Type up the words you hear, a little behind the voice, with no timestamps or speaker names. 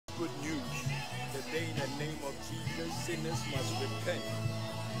sinners must repent.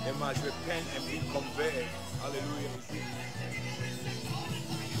 They must repent and be converted. Hallelujah.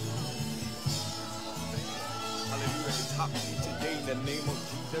 Hallelujah. It's happening today in the name of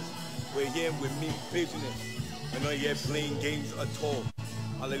Jesus. We're here with mean business. We're not here playing games at all.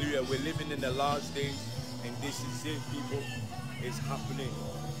 Hallelujah. We're living in the last days, and this is it, people. It's happening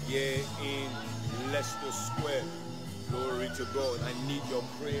here in Leicester Square. Glory to God. I need your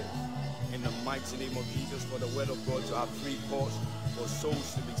prayer in the mighty name of Jesus for the word of God to have free course, for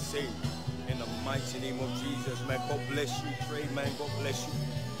souls to be saved in the mighty name of Jesus. Man, God bless you. Pray, man. God bless you.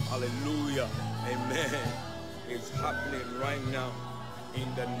 Hallelujah. Amen. It's happening right now in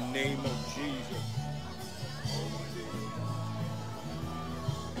the name of Jesus.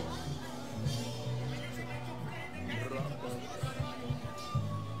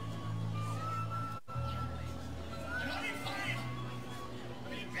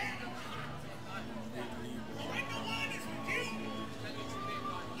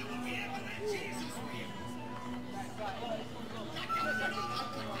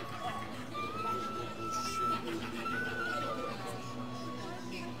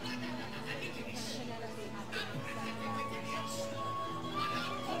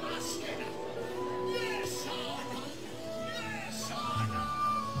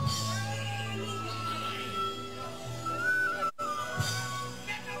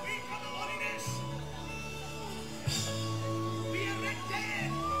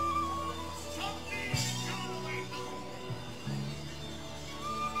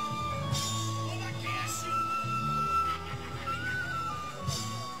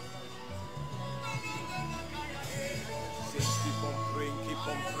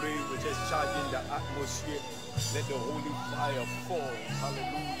 Charging the atmosphere, let the holy fire fall.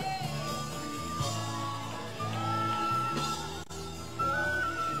 Hallelujah.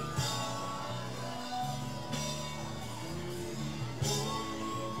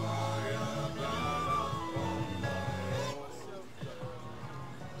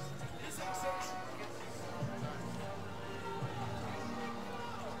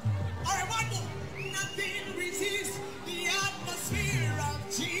 Nothing resists the atmosphere of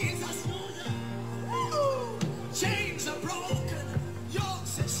Jesus. Chains are broken,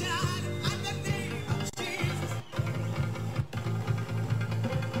 yokes are shattered at the name of Jesus.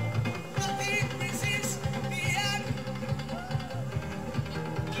 Nothing resists the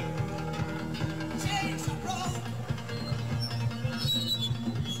chains are broken.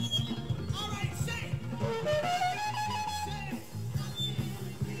 All right, say.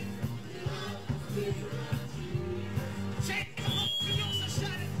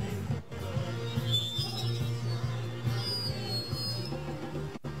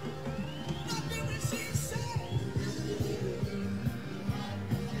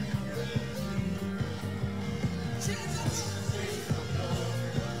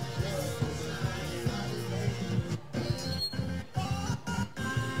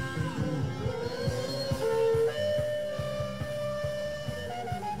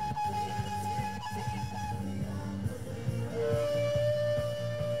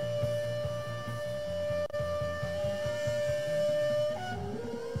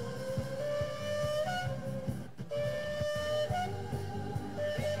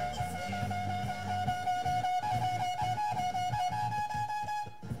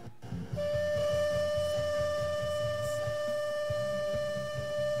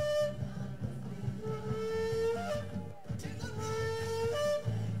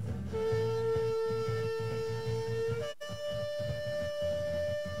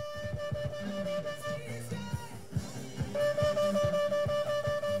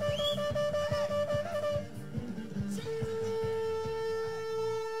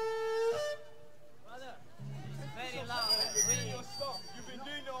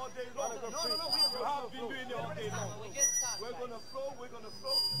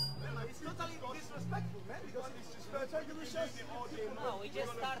 disrespectful, man. Because it's disrespectful. No, we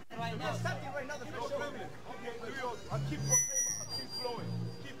just started right now. Starting right now. The no problem. Okay, I keep proclaiming, I keep flowing.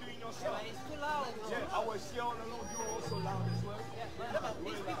 Keep doing your stuff. But it's too loud. Yeah, I was here all alone. You were also loud as well. Yeah, but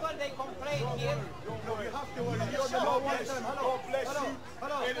these people, they complain here. No, you have to. You're the Lord one time. Hello, God bless you.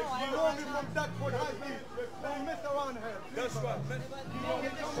 Hello. You know me from that for high speed. Don't mess around here. That's right. You know me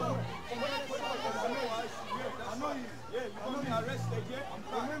from I know you. Yeah, you got me arrested, yeah?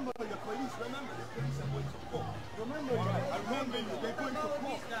 Remember the police, remember the police are going to court. Remember, I remember you, they're going to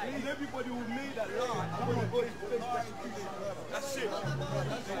court. And everybody who made a lie, I'm going to go to face prosecution. That's it.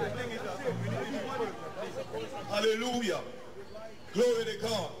 Hallelujah. Glory to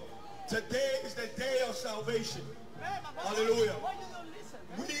God. Today is the day of salvation. Hallelujah.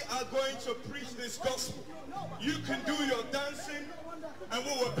 We are going to preach this gospel. You can do your dancing and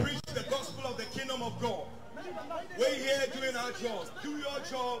we will preach the gospel of the kingdom of God. We're here doing our job. Do your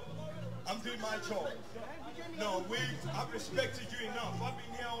job. I'm doing my job. No, I've respected you enough. I've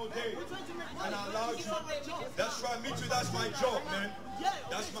been here all day and I allowed you. That's right, me too. That's my job, man.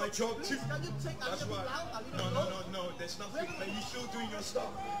 That's my job too. That's why. No. There's nothing. But you're still doing your stuff.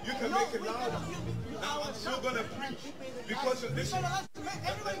 You can make it louder. Now I'm still gonna preach because of this. Go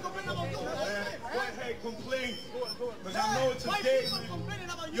ahead, complain. Because I know today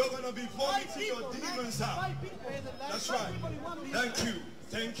you're gonna be vomiting your demons out. That's right. Thank you.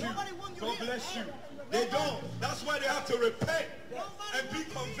 Thank you. God bless you. They don't. That's why they have to repent and be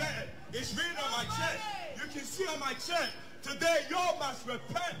converted. It's written on my chest. You can see on my chest. Today, you must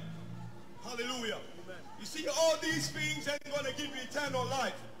repent. Hallelujah. You see, all these things ain't going to give you eternal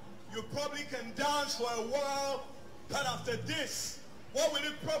life. You probably can dance for a while, but after this, what will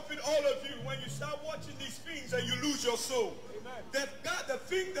it profit all of you when you start watching these things and you lose your soul? The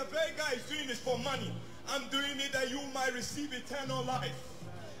thing the very guy is doing is for money. I'm doing it that you might receive eternal life.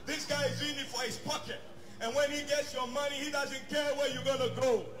 This guy is doing it for his pocket. And when he gets your money, he doesn't care where you're going to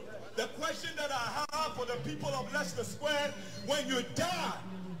go. The question that I have for the people of Leicester Square, when you die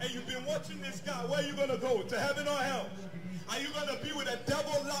and you've been watching this guy, where are you going to go? To heaven or hell? Are you going to be with a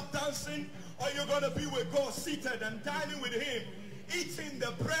devil lap dancing? Or are you going to be with God seated and dining with him, eating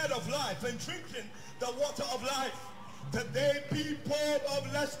the bread of life and drinking the water of life? Today, people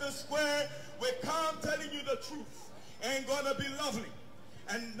of Leicester Square, we come telling you the truth. Ain't going to be lovely.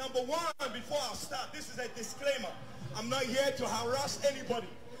 And number one, before I start, this is a disclaimer. I'm not here to harass anybody.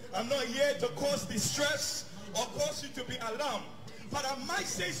 I'm not here to cause distress or cause you to be alarmed. But I might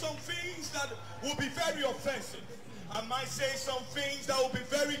say some things that will be very offensive. I might say some things that will be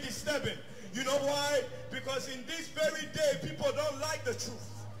very disturbing. You know why? Because in this very day, people don't like the truth.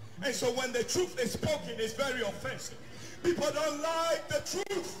 And so when the truth is spoken, it's very offensive. People don't like the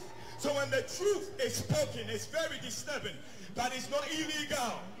truth. So when the truth is spoken, it's very disturbing. But it's not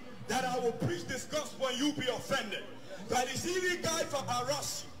illegal that I will preach this gospel and you be offended. But it's illegal if I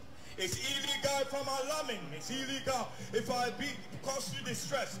harass you. It's illegal if I'm alarming. It's illegal if I cause you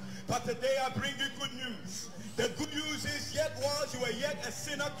distress. But today I bring you good news. The good news is, yet whilst you were yet a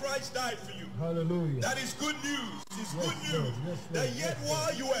sinner, Christ died for you. Hallelujah. That is good news. It's good news. That yet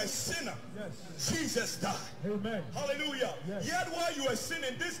while you were a sinner, Jesus died. Amen. Hallelujah. Yet while you were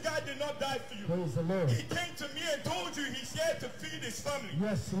sinning, this guy did not die for you. Praise the Lord. He came to me and told you he's here to feed his family.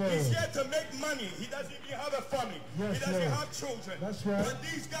 Yes, Lord. He's here to make money. He doesn't even have a family. Yes, he doesn't Lord. have children. That's right. But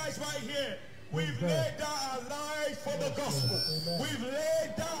these guys right here, we've laid down our lives for the gospel. Amen. We've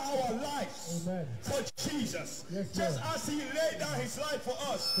laid down our lives Amen. for Jesus. Yes, Just Lord. as he laid down his life for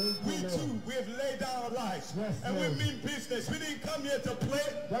us, we too, we've laid down our lives. Yes, and Lord. we mean business. We didn't come here to play.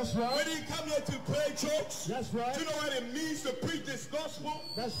 That's right. We didn't come here to play jokes. That's right. Do you know what it means to preach this gospel?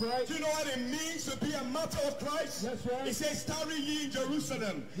 That's right. Do you know what it means to be a martyr of Christ? That's right. It says, tarry ye in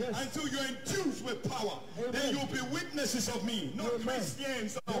Jerusalem until you're infused with power. Amen. Then you'll be witnesses of me. Not Amen.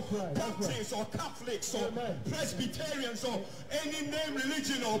 Christians or That's right. Baptists or Catholics or Amen. Presbyterians or any name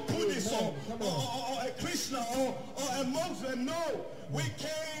religion or Buddhist or a Krishna or a Muslim. No. We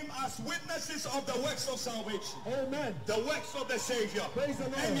came as witnesses of the works of salvation. Amen. The works of the Savior. Praise the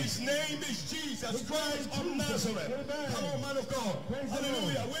Lord. And his name is Jesus Christ of Nazareth. Amen. Come on, man of God. Praise the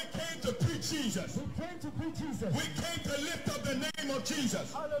Hallelujah. Lord. We came to preach Jesus. We came to preach Jesus. We came to lift up the name of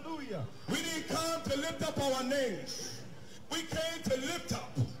Jesus. Hallelujah. We didn't come to lift up our names. We came to lift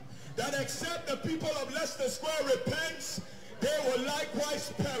up that except the people of Leicester Square repent, they will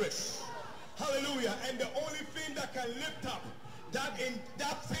likewise perish. Hallelujah. And the only thing that can lift up that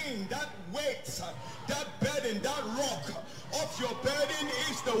weight, that burden, that rock of your burden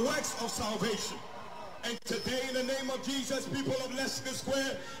is the works of salvation. And today in the name of Jesus, people of Leicester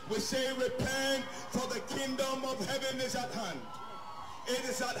Square, we say repent, for the kingdom of heaven is at hand. It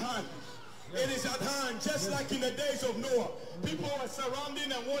is at hand. It is at hand. Just like in the days of Noah, people were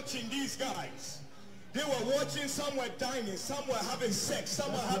surrounding and watching these guys. They were watching, some were dining, some were having sex,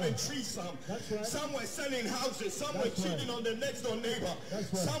 some were having threesome, some were selling houses, some were cheating on the next door neighbor,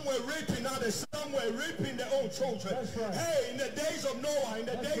 some were raping others, some were raping their own children. Hey, in the days of Noah, in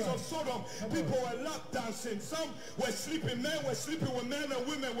the days of Sodom, people were lap dancing, some were sleeping, men were sleeping with men and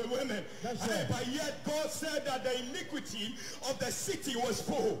women with women. Hey, but yet God said that the iniquity of the city was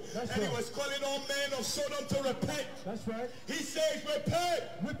full, and he was calling all men of Sodom to repent. That's right. He says, repent,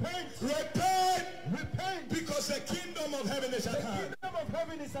 Repent. repent, Repent. because the kingdom of heaven is at hand. The kingdom of heaven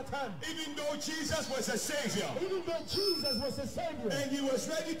heaven is at hand. Even though Jesus was a savior. Even though Jesus was a savior. And he was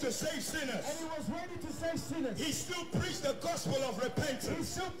ready to save sinners. And he was ready to save sinners. He still preached the gospel of He repentance.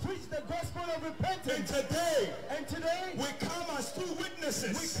 still preached the gospel of And repentance. today, And today, we come as two we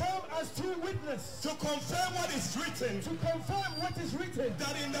witnesses come as two witnesses to confirm what is written. to confirm what is written.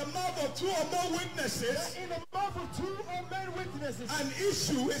 That in the mouth of two or more witnesses, In the mouth of two or more witnesses, an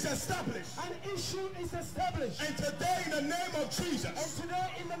issue is established. an issue is established. And today, in the name of And Jesus, today,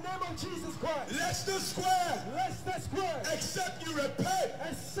 in the name of Jesus Christ, Leicester Square, Leicester Square, except you repent,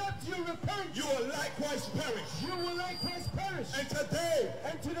 except you repent, you will likewise perish. you will likewise perish. And today,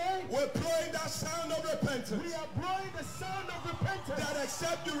 And today, we're blowing that sound of repentance. we are blowing the sound of repentance. That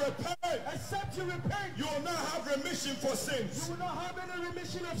except you repent, Except you repent, you will not have remission for you sins. will not have any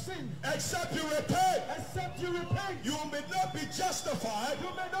remission of sin. Except you repent, Except you repent, you may not be justified you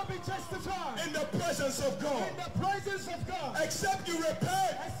may not be justified in the presence of God. in the presence of God. Except you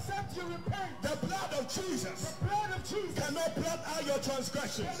repent, Except you repent, the blood of Jesus the blood of Jesus cannot blot out your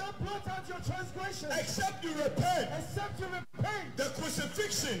transgressions. cannot blot out your transgressions. Except you repent, Except you repent, the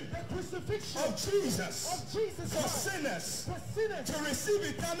crucifixion the crucifixion of Jesus of Jesus for Christ sinners for sinners to receive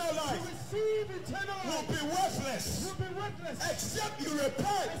eternal to life receive eternal will life be worthless. will be worthless. Except you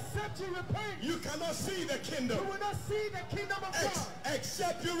repent, Except you repent, you cannot see the you kingdom. will not see the kingdom of God.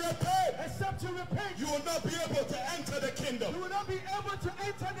 Except you repent, Except you repent, you will not be able to enter the kingdom. you will not be able to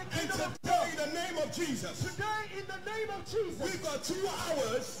enter the And kingdom of today, God. in the name of Jesus, Today, in the name of Jesus, we've got 2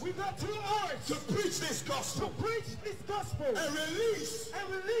 hours we got 2 hours to preach this to gospel preach this gospel and release and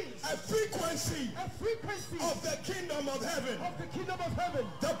release a frequency a frequency of the kingdom of heaven. of the kingdom of heaven.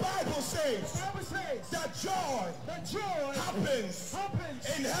 The Bible says The Bible says that joy that joy happens happens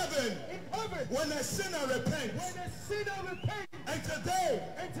in heaven in heaven when a sinner repents. when a sinner repents. And today,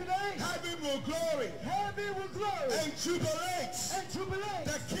 And today, heaven will glory heaven will glory and jubilate and jubilate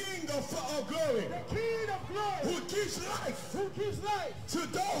the King of glory, the King of glory who gives life who gives life to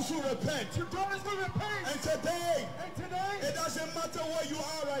those who repent. to those who repent. And today, And today, it doesn't matter where you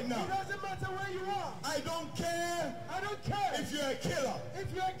are right it now. doesn't matter where you are. I don't care I don't care if you're a killer.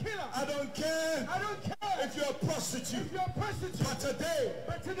 if you're a killer. I don't care I don't care if you're a prostitute. if you're a prostitute. But today,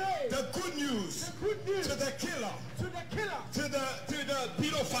 But today, the good news the good news to the killer, to the killer, to the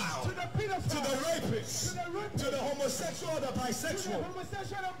pedophile, to the pedophile, to the rapist, to the rapist, to the homosexual or the to the bisexual,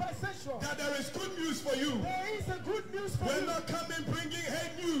 homosexual and bisexual. that there is good news for you. There is a good news for We're you. not coming bringing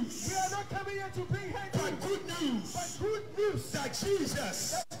hate news, We are not coming here to bring hate but news, good news but good news that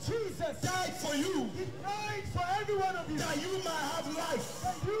Jesus that Jesus died for you, He died for every one of you, that you might have life.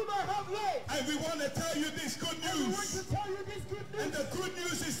 that you might have life. And we want to tell you this good And we want to news. tell you this good And news. the good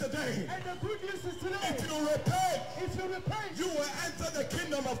news is today, And the good news is if today, you repent, if you repent, you will enter the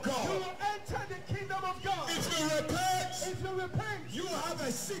kingdom of you God. will enter the kingdom of God. If you repent, If you repent, you will have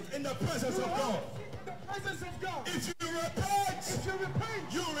a seat in the presence you of will God. have the presence of God. If you repent, If you repent,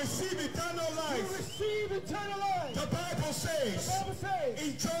 you receive eternal you life. receive eternal life. The Bible The says Bible says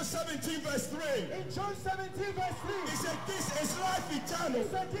in John 17 verse 3, in John 17 verse 3, he said, this is life He eternal,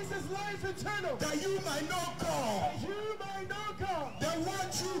 said this is life eternal, that you might know God, that you might know God, the one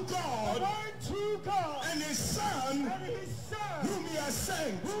true the God, one true God, and his Son, and His Son, whom he has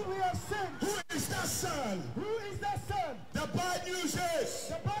sent. whom He has sent. Who is that Son? Who is that Son? The bad news is,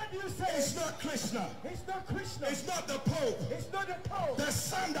 The bad news it's says not Krishna, it's not Krishna, it's not the Pope. it's not the Pope, The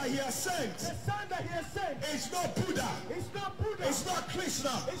Son that he has sent, the Son that He has sent, it's not Buddha, it's not Buddha, it's not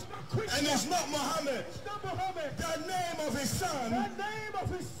Krishna, it's not Krishna, and it's not Muhammad. it's not Muhammad. The name of his The Son name of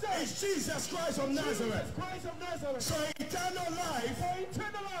His Son is Jesus Christ of Nazareth. Jesus Christ of Nazareth. So eternal life For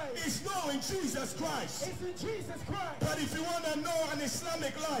eternal life is knowing Jesus Christ. is in Jesus Christ. But if you want to know an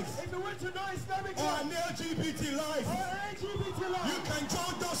Islamic life If you want to know Islamic or life an LGBT life, or LGBT you life, can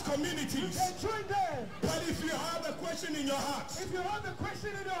join those communities. then join them. But if you have a question in your heart, If you have a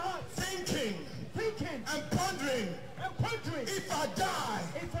question in your heart, thinking thinking and pondering, and pondering, if I die,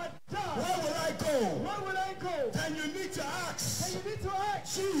 if I die, where will I go? where will I go? Then you need to And ask you need to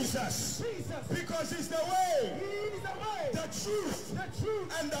ask Jesus, Jesus. because it's the way, He is the way, the truth, the truth,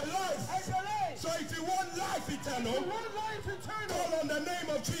 and the life. and the life. So if you want life You eternal, want life eternal. call on the name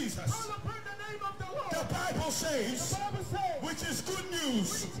of Jesus. Call upon the name of the Lord. The Bible The says, Bible says, which is good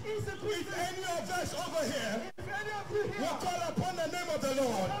news, which is a good if news. any of us over here If any of you will here call upon the name of the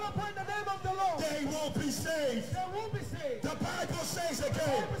Lord, call upon the name of the Lord, they will be saved. they will be saved. The Bible says The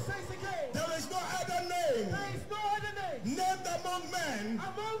again, Bible says again, there is no other name there is no other name named among men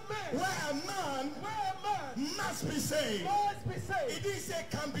among men where a man where a man must be saved. must be It saved. didn't say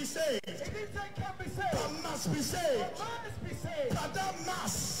can be saved, It didn't say can be saved, but must be saved. but must be saved. But that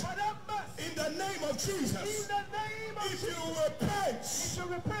must, But that must, in the name of in Jesus, the name of if you Jesus, repent, if to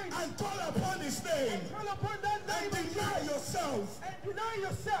repent and call upon his name call upon that name and of deny Jesus, yourself and deny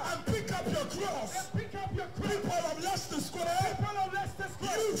yourself and pick up your cross, and pick up your cross, people of Leicester Square, people of Leicester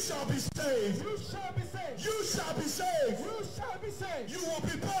Square, you shall be saved. you shall be saved. You shall be saved. You shall be saved. You will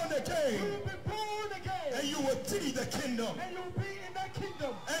be born You again. will be born again. And you will see the kingdom. And you'll be in that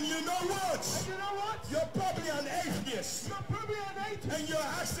kingdom. And you know what? And you know what? You're probably an atheist. You're probably an atheist. And you're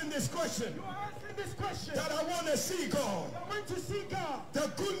asking this question. You are asking this question. That I want to see God. I want to see God.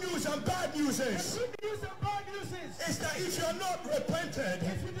 The good news and bad news The is good news and bad news is that if you're not repented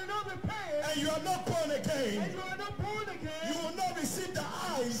if you do not repent and you are not born and again, you are not born again, you will not receive the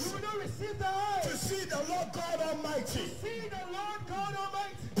you eyes will not receive the eyes to see the Lord God Almighty. see the Lord God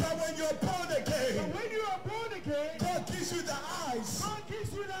Almighty. But when you're born But again, when you are born again, God gives you the eyes God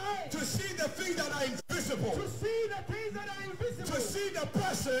gives you the eyes to see the things that are invisible, to see the things that are invisible, to see the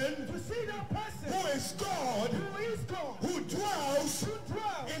person to see the person who is God, who is God, who dwells who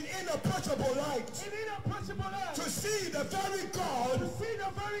dwells in inapproachable light, in inapproachable light, to see the very to God see the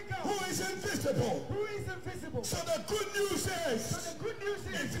very God who is invisible. who is invisible. So the good news So is, the good news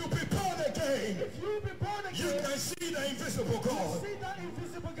is, if you be born again, if you be born you again, can see the invisible God. see that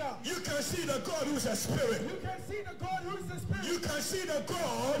invisible God. You can see the God who's a spirit. You can see the God who is the Spirit. You can see the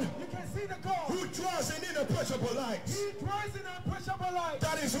God You can see the God who dwells in inapproachable light. He dwells in unapproachable light.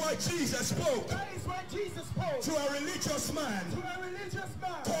 That is why Jesus spoke That is why Jesus spoke to a religious man to a religious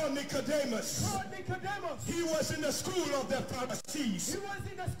man called Nicodemus. called Nicodemus. He was in the school of the Pharisees. He was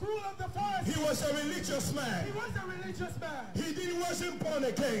in the school of the Pharisees. He was a religious He man. was a religious man. He wasn't born He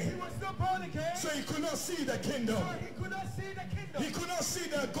again, was not born again, so he could not see the kingdom. so he could not see the kingdom. He could not see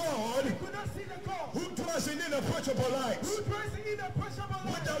the God He could not see the God who dwells in inapproachable light. who dwells in unapproachable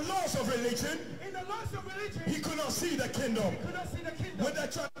With light. the laws of religion, In the laws of religion, he could not see the kingdom. he could not see the kingdom. With the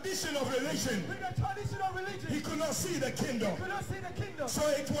tradition of religion, With the traditional religion, he could not see the kingdom. he could not see the kingdom. So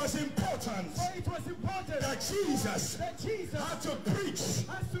it was important So it was important that Jesus that Jesus had to preach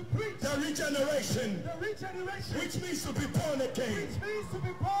has to preach the regeneration, the regeneration, which means to be born again. which means to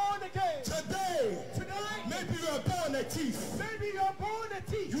be born again. Today, Tonight, maybe you are born a thief. maybe you are born a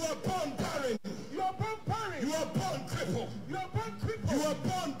thief. You are born barren. You are born barren. You are born crippled. You are born crippled. You are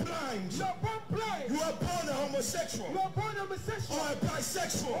born blind. You are born blind. You are born a homosexual You are born homosexual or a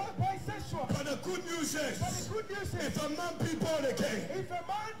bisexual. or bisexual. But the good news But is, the good news is, if a man be born again, if a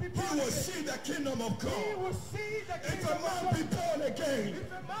man be he born will again, see the kingdom of he God. will see the If kingdom a of man God. be born again,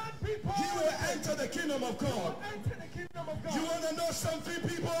 If a man be born he will again, enter the kingdom of he God. will enter the kingdom of God. You want to know something,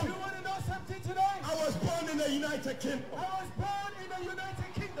 people? You want to know something today? I was born in the United Kingdom. I was born in the United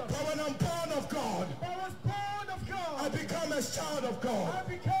Kingdom. But when I'm born of God, I was born of God. I become a child of I God.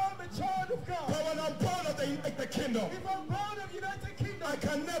 become a child of God. But when I'm born of the United Kingdom, If I'm born of United Kingdom, I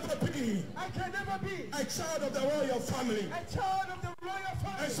can never be I can never be a child of the royal family. a child of the royal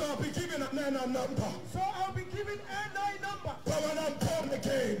family. And so I'll be given a name and number. So I'll be given a nine number. But when I'm born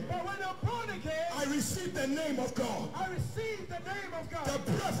again, But when I'm born again, I receive the name of God, I receive the name of God. the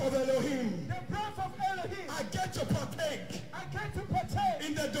breath of Elohim. The breath of Elohim. I get to partake I get to partake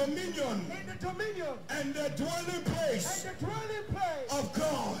in the dominion in the dominion and the dwelling and place the dwelling place of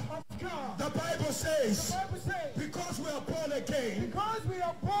God. of God. The Bible The says, Bible says, because we are born again, because we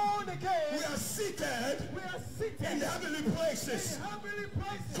are born again, we are seated we are seated in heavenly in places, heavenly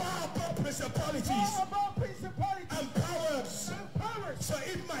places, far above principalities far above principalities and powers. and powers. So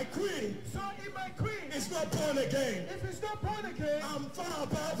if my queen So in my queen, is not born again, if it's not born again, I'm far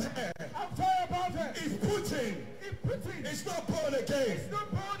above her. I'm far above her. If Putin If Putin is not born again, is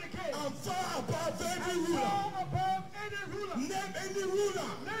not born again, I'm far above every I'm ruler. far above any ruler. Name any ruler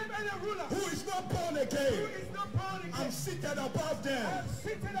Name any ruler who is not born who again. is not born again. I'm seated above them. I'm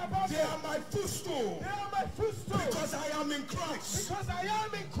seated above They them. are my footstool They are my footstool. because I am in Christ. Because I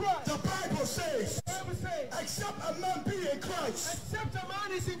am in Christ. The Bible says, The Bible says, except a man be in Christ, except a man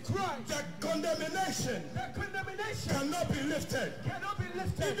is in Christ, the condemnation the condemnation cannot be lifted. cannot be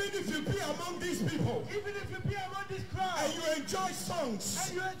lifted. Even if you be among these people Even if you be among this crowd and you enjoy songs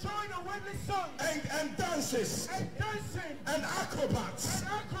and you enjoy the worldly song and dances and dancing and acrobats, and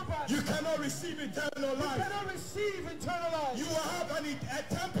acrobats, you cannot receive eternal you life. cannot receive eternal life. You will have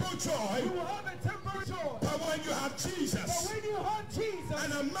a temporal joy, You will have a temporary joy. but when you have But Jesus when you have Jesus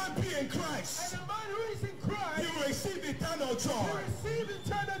and a man be in Christ, and a man who is in he Christ, will receive eternal you joy. receive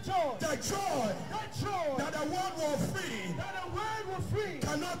eternal joy. The joy That joy that the world will free that the world will free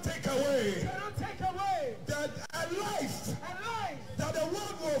cannot take away. cannot take away. That a life And life that the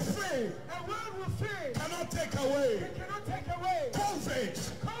world will free and world will free. cannot take away. It cannot take away. COVID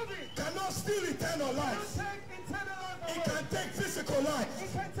COVID cannot steal eternal cannot life. take eternal life It away. can take physical physical life,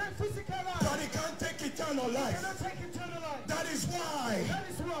 It can take physical life. but it can't take eternal It life. cannot take eternal life. That is why, That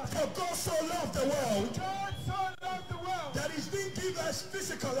is why for God so loved the world, God so loved the world. that He didn't give us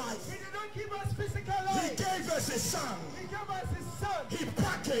physical life. He did not give us physical He life. gave us His Son. He gave us His Son. He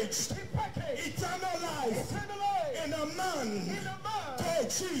packaged He packaged eternal life eternal life in a man in a man called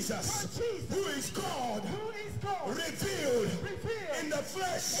Jesus, called Jesus, who is God, who is God, revealed revealed in the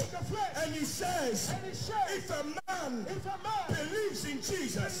flesh. in the flesh. And He says, And He says, if a man if a man believes in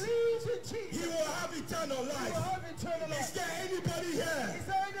Jesus, believes in he Jesus, will have eternal he will life. have eternal Is life. there anybody here Is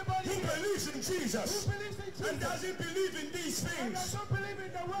there anybody who here believes in Jesus who believes in Jesus and doesn't believe in these and things does not believe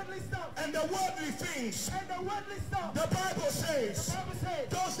in the worldly stuff? and the worldly things? And the worldly stuff. The Bible The says, Bible says,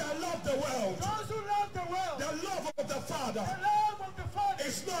 those that love the world, those who love the world, the love of the Father the love of the Father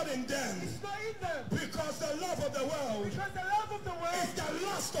is not in them, is not in them. because the love of the world Because the love of the world is the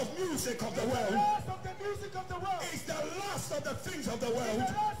lust of music of the is the world, lust of the music of the world. is the lust of the things of the It's world,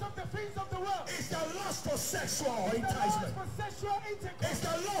 the lust of the things of the world. is the lust for sexual It's the lust enticement, for sexual intercourse. is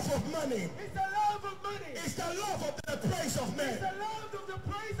the love of money, It's the love of money. is the love of the praise of It's men. the love of the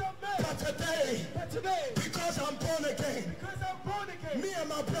praise of men. But today, But today, because I'm born again, because I'm born again, me and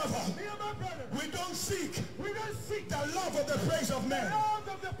my brother, me and my brother, we don't seek we don't seek the love of the praise of the men. love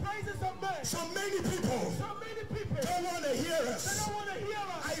of the praises of men. So many people So many people, they don't want to hear us. don't want to hear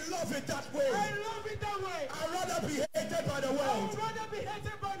us. I love it that way. I love it that way. I'd rather be hated by the I world would rather be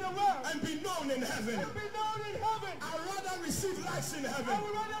hated by the world and be known in heaven. and be known in heaven. I'd rather receive likes in I heaven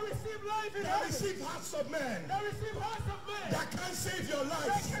would rather receive life in than heaven receive hearts of men than receive hearts of men that can't save your that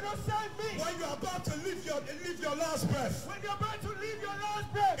life cannot save me. when you're about to live your last breath. When you're about to leave your last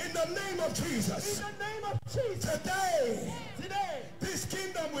breath, In the name of in Jesus, the name of Jesus, today, today, this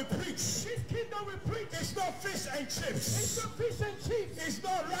kingdom we preach, this kingdom we preach, it's not fish and it's chips, not fish and chips, it's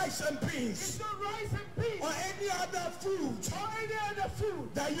not rice and it's beans, not rice and peas, or any other food or any other food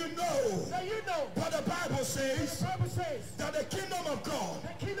that you know. that you know. But the Bible The says Bible says that the kingdom of God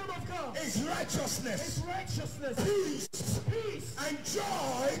the kingdom of God is is righteousness, righteousness, peace, peace, and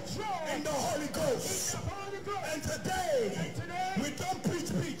joy in the Holy Ghost. the Holy Ghost. And today, And today, we don't preach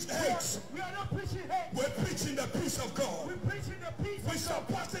hate. we are not preaching hate. We're preaching the peace of God, We're preaching the peace which of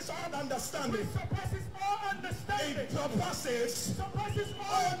God. surpasses all understanding. Which surpasses all understanding. It surpasses Surpasses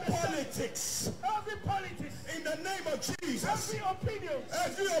all all understanding. politics. Every politics, In the name of Jesus, every opinion,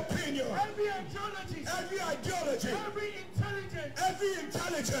 every opinion, every ideology, every ideology, every intelligence. every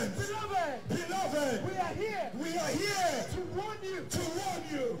intelligence, beloved, We are here we are here to warn you to warn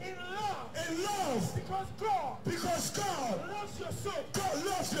you in love in love, because God because God loves your soul.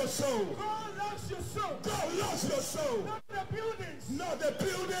 loves your soul. God loves your soul. God loves your soul. Not the buildings, Not the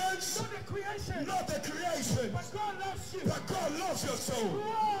buildings, not the creation, not the creation, but God loves you. but God loves your soul. You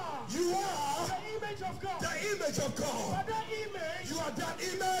are You are the image of God. the image of God. But that image, You are that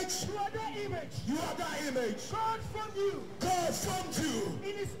image. you are that image. You are that image. God formed you God formed you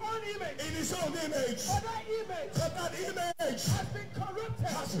in His own image. in His own image. But that image But that image has been corrupted.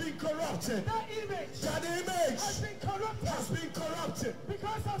 has been corrupted. That image That has image been corrupted has been corrupted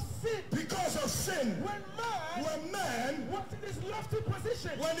because of sin. because of sin. When man was in his lofty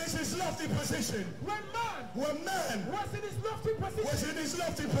position, When it's his lofty position, when man was in his lofty position, in his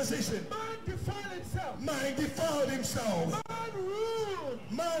lofty position, man defiled himself. man defiled himself.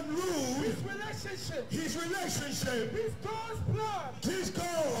 Man ruled His his relationship. His God's plan. His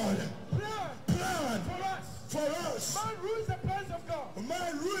God plan For us. for us. Man ruins the plans of God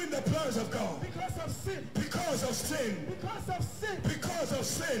Man ruined the plans of God because of sin. because of sin. Because of sin. Because of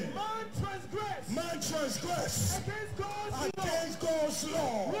sin, Man transgressed against God's against God's law.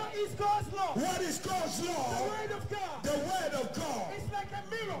 law. What is God's law? What is God's The law? word of God. The word of God. It's like a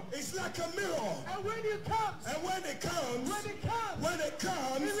mirror. It's like a mirror. And when it comes, And when it comes, it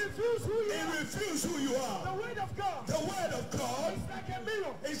it reveals who you are. reveals who you are. The word of God. The word of God It's like a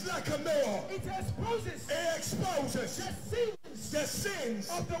mirror. is like a mirror. It exposes It exposes the sins the sins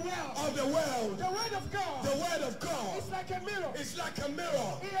of the world. of the world. The word of God. The word of God It's like a mirror. is like a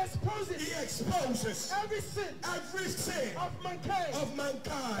mirror. It exposes He exposes every sin every sin of mankind. of That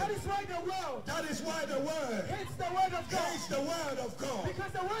mankind. is why the world That is why the word hates the word of God. hates the word of God.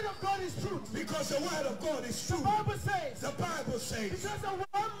 Because the word of God is truth. Because the word of God is The true. Bible says, The Bible says, because of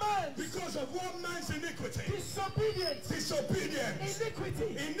one man's because of one man's iniquity, disobedience, disobedience,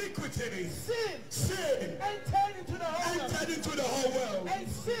 iniquity, sin sin entered into the whole world. entered into the whole world.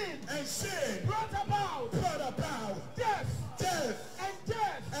 And sin Brought about death. death, And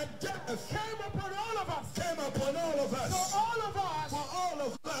death and death came upon all of us. came upon all of So us. all of us, For all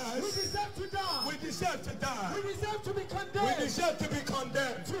of we us, deserve to die. we deserve to die. We deserve to be We condemned deserve to be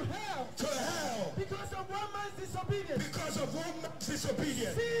condemned to hell to hell because of one man's disobedience. Because of one man's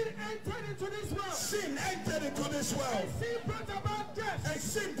disobedience. Sin entered into this world. Sin entered into this world. And sin brought about death. And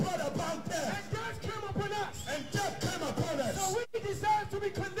sin brought about death. And death came upon us. And death came upon us. So we deserve to be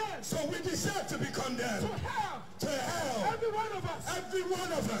condemned. So we deserve to be condemned. To hell. To hell. Every one of us. Every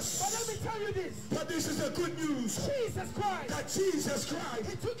one of us. But let me tell you this. But this is the good news. Jesus Christ. That Jesus Christ.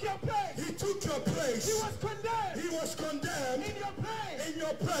 He took your place. He took your place. He was condemned. He was condemned. In your place. In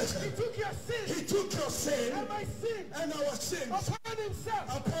your place. He took your sin. He took your sin. And my sin. And our sins. Upon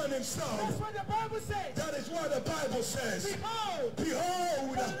himself. Upon himself. That's what the Bible says. That is what the Bible says. Behold.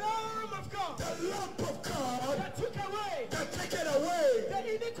 Behold. The Lamb of God. The Lamb of God. That took away. That taken away.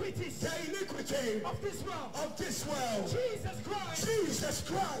 The iniquities. The iniquity. Of this world. Of this world. Jesus Christ. Jesus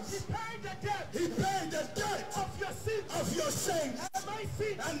Christ. He paid the debt. He paid the debt. Of your sins. Of your sins. And my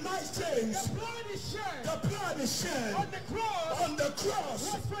sins. And my sins. The blood is shed. The blood is shed. On the cross. On the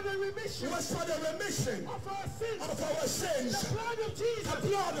cross. Was for the remission. Was for the remission. Of our sins. Of our sins. The blood of Jesus. The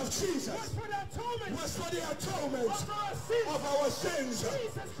blood of Jesus. Was for the atonement. Was for the atonement. Of our sins. Of our sins.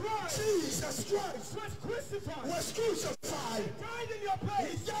 Jesus Christ. Jesus Christ. Was crucified. Was crucified. He died in your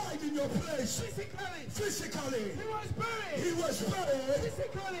place. He died in your place. Physically. Physically. He was buried. He was buried.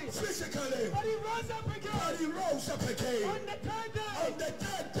 Physically. Physically. But he rose up again. But he rose up again. On the third day. On the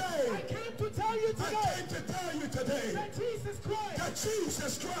third day. I came to tell you today. I came to tell you today. That Jesus Christ. That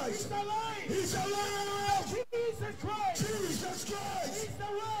Jesus Christ. He's alive. He's alive. Jesus Christ. Jesus Christ. He's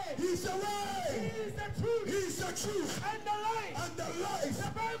the way. He's the way. He is the truth. He's the truth. And the life. And the life.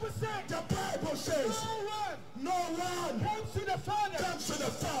 The Bible says. The Bible says. No one comes to the Father. Comes to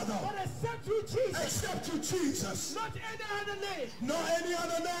the Father. But except through Jesus. Except through Jesus. Not any other name. Not any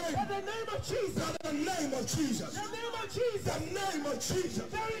other name. But the name of Jesus. But the name of Jesus. The name of Jesus. The name of Jesus.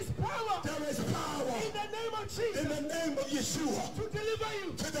 There is power. There is power. In the name of Jesus. In the name of Yeshua. To deliver you.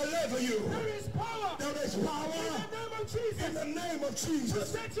 To deliver you. There is power. There is power. In the name of Jesus. In the name of Jesus. To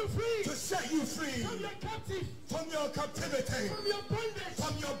set you free. To set you free. From your captive. From your captivity. From your bondage.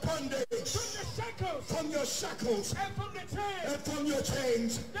 From your bondage. From the shackles. From your shackles. And from the chains. And from your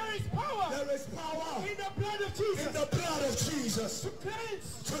chains. There is power. There is power. In the blood of Jesus. In the blood of Jesus. To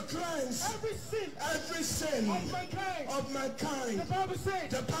cleanse. To cleanse. Every sin. Every sin. Of mankind. Of mankind. The Bible says.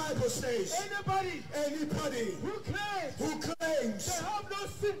 The Bible says. Anybody. Who claims. Who claims. They have no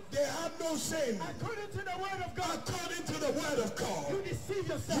sin. They have no sin. According to the word of God. According to the word of God. You deceive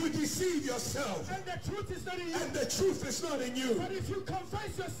yourself. You deceive yourself. And the truth is not in you. And the truth is not in you. But if you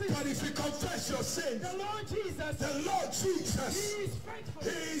confess your sin. But if you confess your sin. The Lord Jesus. The Lord Jesus. He is faithful.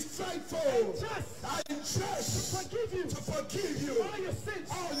 He is faithful. And just. To forgive you. To forgive you. All your sins.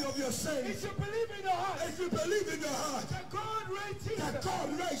 All of your sins. If you believe in your heart. If you believe in your heart. That God raised Jesus. That God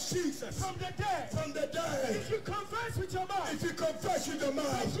raised Jesus. From the dead. From the dead. If you confess with your mouth. If you confess with your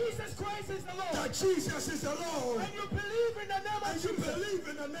mouth. That Jesus Christ is the Lord. That Jesus is the Lord. And you believe in the name of Jesus. And you believe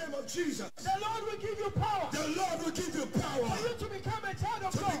in the name of Jesus. The Lord will give you power. The Lord will give you power. For you to become a child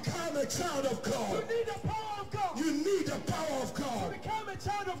of God. To become a child of God. You need the power of God. You need the power of God. To become a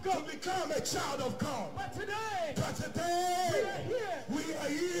child of God. To become a child of God. But today. We are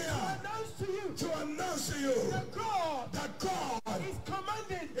here. To announce to you. To announce to you. That God.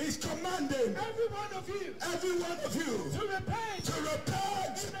 Is commanding. Every one of you. Every one of you. To repent. To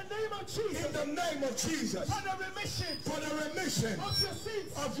repent. In the name of Jesus. In the name of Jesus. For the remission. For the remission. Of your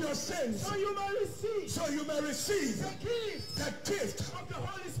sins. Of your sins. So you may receive. So you may receive. The gift. Of the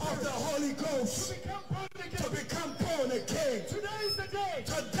Holy Spirit. Of the Holy Ghost. To become born again. To become born again. Today is the day.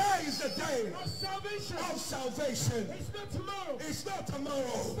 Today is the day. Of salvation. Of salvation. It's not tomorrow. It's not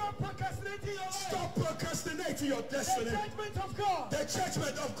tomorrow. Stop procrastinating your life. Stop procrastinating your destiny. The judgment of God. The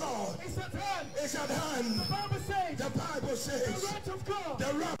judgment of God. Is at hand. Is at hand. The Bible says. The Bible says. The wrath of God.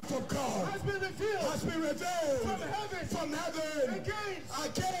 The wrath of God. Has been revealed. Has been revealed. From heaven. From heaven. Against.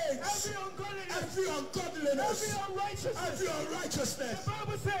 Every ungodliness. Every ungodliness. Every unrighteousness. Every unrighteousness. The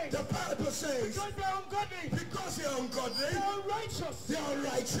Bible says. The Bible says. Because they are ungodly. Because they are ungodly. They are unrighteous. They are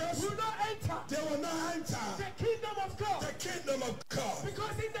unrighteous. Will not enter. They will not enter. The kingdom of God. The kingdom of God.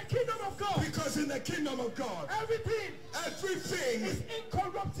 Because in the kingdom of God. Because in the kingdom of God. Everything is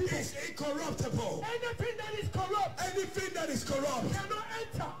incorruptible. Is incorruptible. Anything that is corrupt. Anything that is corrupt. Cannot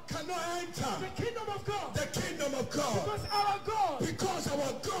enter. Cannot enter. The kingdom of God. The kingdom of God. Because our God. Because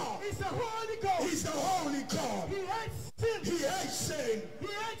our God. Is the Holy God. He's the Holy God. He hates sin. He hates sin. He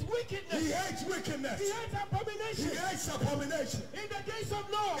hates wickedness. He hates wickedness. He hates abomination. He hates abomination. In the days of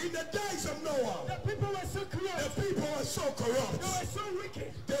Noah. In the days of Noah. The people were so corrupt. The people were so corrupt. They were so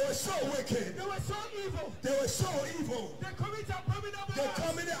wicked. They were so wicked. They were so evil. They were so evil. They commit abominable acts. They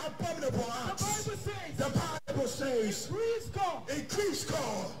committed abominable acts. The Bible says. The Bible says. Increase God. Increase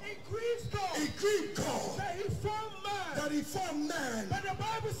God. Increase God. Increase God. That he formed man. That he formed man. But the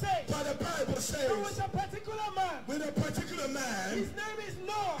Bible says. But the Bible says. There was a particular man. With a particular man. His name is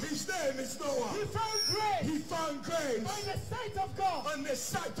Noah. His name is Noah. He found grace. He found grace. On the sight of God. On the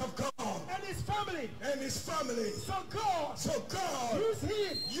sight of God. And his family. And his family. So God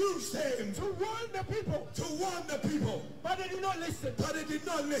used him to warn the people. To warn the people. But they did not listen. But they did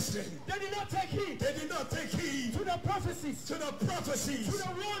not listen. They did not take heed. They did not take heed. To the prophecies. To the prophecies. To the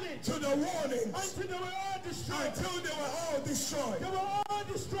warning. To the warnings. Until they were all destroyed. Until they were all destroyed. They were all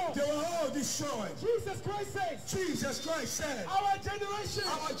destroyed. They were all destroyed. Jesus Christ says. Jesus Christ said. Our generation.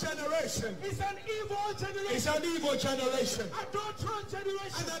 Our generation. Is an evil generation. Is an evil generation. Adulterous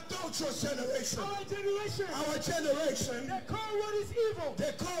generation. An adulterous generation. Our generation. Our generation. They call what is evil.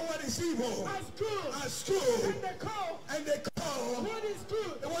 They call what is evil. As good. As good. And they call what is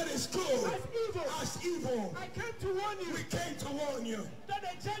good. What is good. As evil. As evil. I came to warn you. We came to warn you. That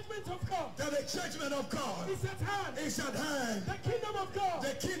the judgment of God. That the judgment of God. Is at hand. Is at hand. The kingdom of God.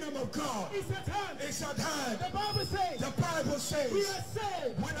 The kingdom of God. Is at hand. Is at hand. The Bible says. The Bible says. We are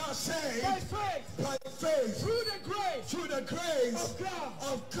saved. We are saved. By faith. By faith. Through the grace. Through the grace. Of God.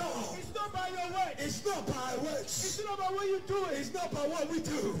 Of God. It's not by your works. It's not by works. It's not by what you do. It's not by what we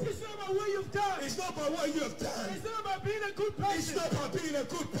do. It's not by what you've done. It's not by what you have done. It's not about being a good person. It's not about being a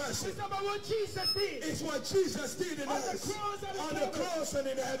good person. It's about what Jesus did. It's what Jesus did in us. On the cross and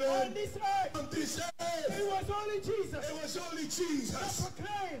in heaven. On this earth. On this earth. It was only Jesus. It was only Jesus.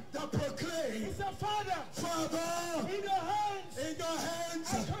 That proclaimed. It's a Father. Father. In your hands. In your hands.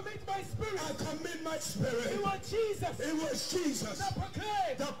 I commit my spirit. I commit my spirit. It was Jesus. It was Jesus. That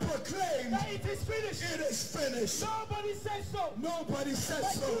proclaimed. That proclaimed. That it is finished. It is finished. Nobody says so. Nobody says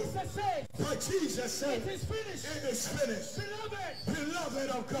but so. Jesus said. But Jesus said. It is finished. It is finished. Beloved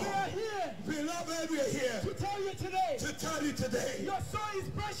of God. We are here. Beloved, we are here. To tell you today. To tell you today. Your soul is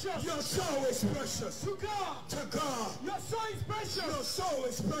precious. Your soul is precious. To God. To God. Your soul is precious. Your soul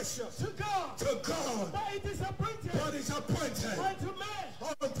is precious. To God. To God. But it is appointed. But it's appointed. Unto man.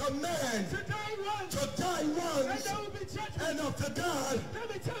 Unto man. To die once. To die once. And there will be judgment. And after that. Let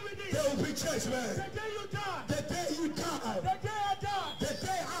me tell you this. There will be judgment. The day you die. The day you die. The day I die. The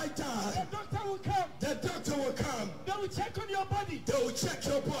day I die. The doctor will come. The doctor will come. They will check on your body. They will check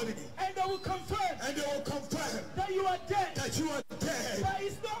your body. And they will confirm. And they will confirm. That you are dead. That you are dead. But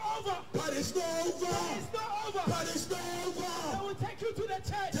it's not over. But it's not over. But it's not over. But it's not over. They will take you to the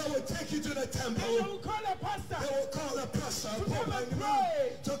church. They will take you to the temple. And they will call a pastor. They will call a pastor. To come and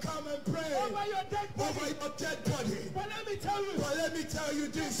pray. To come and pray. Over your dead body. Over your dead body. But let me tell you. But let me tell you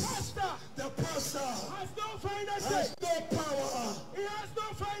this. The pastor has no final say. Has no power. He has no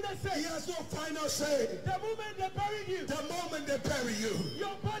final say. He has no final say. The moment they bury you. The moment they bury you.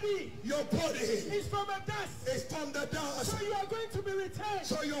 Your body. Your body. Is from a dust. Is from the dust. So you are going to be returned.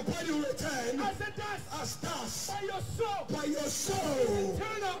 So your body will return. As a dust. As dust. By your soul. By your soul. Is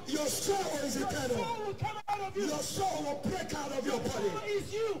eternal. Your soul is eternal. Your soul will come out of you. Your soul will break out of your body. Your soul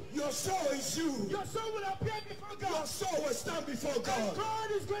is you. Your soul is you. Your soul will appear before God. Your soul will stand before God. And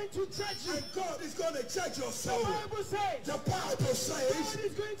God is going to judge you. And God is going to judge your soul. The Bible says. The Bible says. God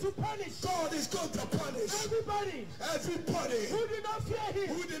is going to punish. God is going to punish. Everybody. Everybody. Who did not fear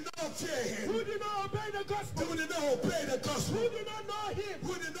him. Who did not fear him. Who did not obey the gospel. Who did not obey the gospel. Who did not know him.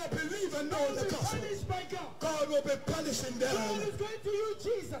 Who did not believe and know the gospel. Punished by God. God will be punishing them. God is going to use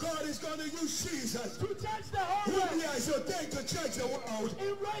Jesus. God is going to use Jesus. To judge the whole who world. He has ordained to judge the world.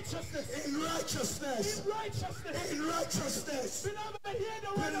 In righteousness. In righteousness. In righteousness. In righteousness. Beloved, hear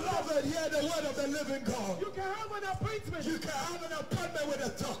the word of God. Beloved, hear the word of the living God. You can have an appointment. You can have an appointment with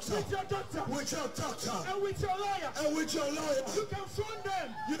a doctor. With your doctor. With your doctor. And with your lawyer. And with your lawyer. You can phone them.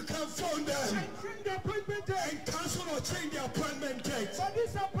 You can phone them. And change the appointment date. And cancel or change the appointment date. But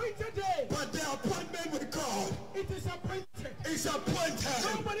this appointed day. But the appointment with God. It is appointed. It's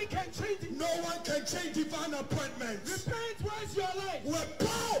appointed. Nobody can change it. No one can change divine appointments. Repent was your life.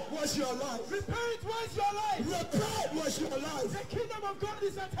 Repent was your life. Repent was your life. Repent was your life. The kingdom of God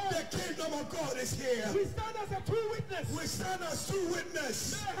is at hand. The kingdom of God is here. We stand as a true witness. We stand as true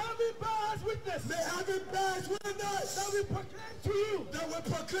witness. May heaven bear as witness. May heaven bear as witness. That we proclaim to you. That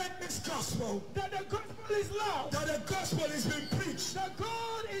we proclaim this gospel. That the gospel is love. That the gospel is being preached. That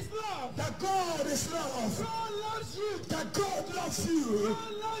God is love. That God is love. God loves you. That God loves you.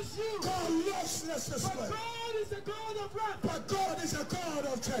 God loves you. God loves Leciester. But God God is a God of wrath. But God is a God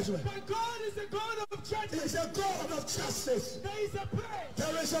of judgment. But God is a God of judgment. He's a God of justice. There is a place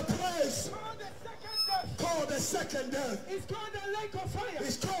There is a place called the second death. called the second death. It's called the lake of fire.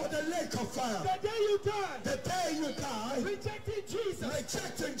 It's called the lake of fire. The day you die, The day you die, rejecting Jesus,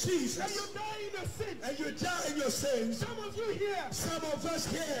 rejecting and Jesus, you die in your sin. and you die in your sins. Some of you here, Some of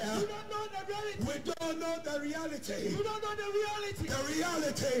us you here, don't know the reality. we don't know the reality. You don't know the reality. The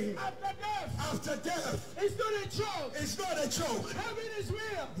reality After death, after death it's not a joke. is not a joke. Heaven is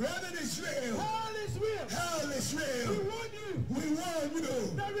real. Heaven is real. Hell is real. Hell is We real. warn you We warn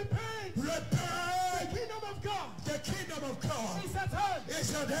you. that repent. The Repent. kingdom of God The kingdom of God is at hand.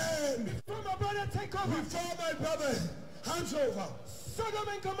 is at hand. Before my brother take over, Before my brother hands over, Sodom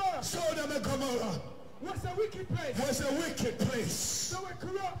and Gomorrah Sodom and Gomorrah was a wicked place. was a wicked place. They were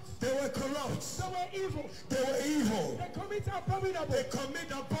corrupt. They were corrupt. They were evil. They were evil. They commit abominable They commit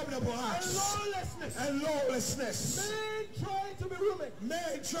abominable and acts lawlessness. and lawlessness. Men trying to be women.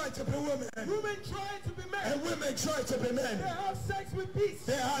 Men try to be women, Women trying to be men. and women try to be They men. have sex with beasts.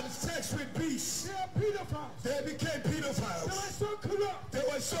 They had sex with beasts. They are pedophiles. They became They were pedophiles. so corrupt. They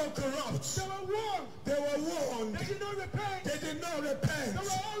were so corrupt. They were warned. They were warned. They did not repent. They did not They repent.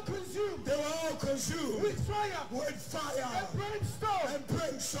 were all consumed They were all consumed with fire with fire and brimstone. and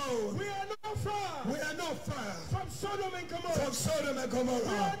brimstone. We are not far We are not far from Sodom and Gomorrah. from Sodom and We are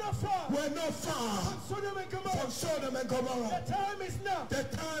Gomorrah. not far We're not far from Sodom and Gomorrah. from Sodom and Gomorrah. The time is now. The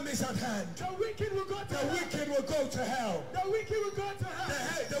time is at hand. The wicked will go to The hell. wicked will go to hell. The wicked will go to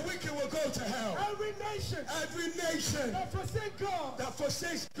hell. The wicked will go to hell. Every nation Every nation that forsake God that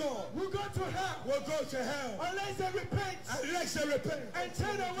forsakes God will go to hell will go to hell unless they repent unless they repent and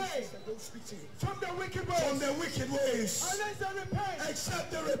turn away from the wicked from ways. the wicked ways. Unless they repent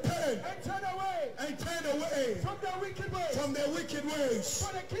Except they repent and turn away and turn away from the wicked ways. from the wicked ways.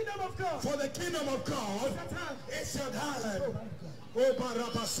 For the kingdom of God For the kingdom of God Satan, is at hand. Oh,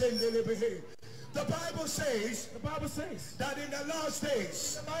 Barabasendelebehe. The Bible says that in the last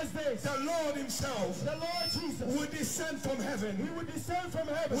days, the last days, the Lord himself the Lord Jesus will descend from heaven he will descend from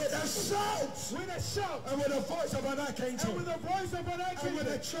heaven with a shout with a shout and with the voice of an and archangel with the voice of an and with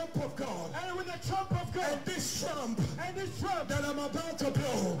archangel the trump of God. and with the trump of God. And this trump And this trump that I'm about to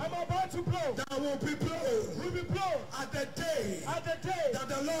blow, I'm about to blow that will be blown will be blown at the day at the day that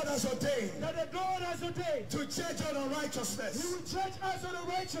the Lord has ordained that the Lord has ordained. to judge on He unrighteousness. will judge us on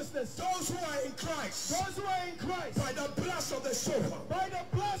the righteousness. Those who are in Christ, Those who are in Christ, by the blast of the shofar, by the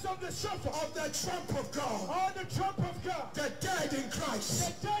blast of the Shofar, of the trump of God, on the trump of God, the dead in Christ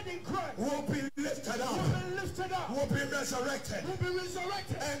the dead in Christ will be lifted up, will be lifted up, will be resurrected, will be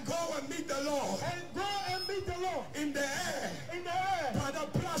resurrected, and go and meet the Lord and go and meet the Lord in the air in the air by the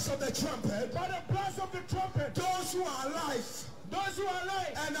blast of the trumpet. by the blast of the trumpet. Those who are alive Those who are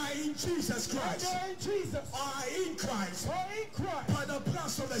alive and are in Jesus and Christ are in Jesus are in Christ or in Christ by the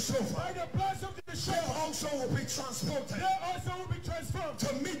blast of the shofar. by the blast of the They Shofar. also will be transported They also will be transformed to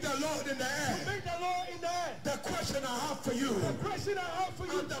meet the Lord in the to air. meet the Lord in the air. The question I have for you, The question I have for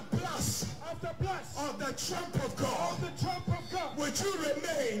you, at the blast after blast of the trump of of God, the trump of God, would you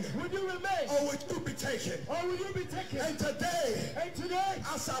remain will you remain or would you be taken? or will you be taken? And today, And today,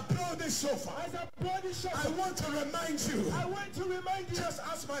 as I blow this shofar, as I blow this I Shofar, want to remind you, I want to remind you, just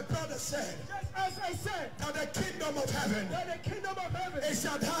as my brother said, just as I said, that the kingdom of heaven that the kingdom of heaven is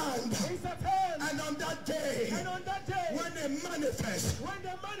at hand. is at hand. And on that day, And on that day, when they manifest when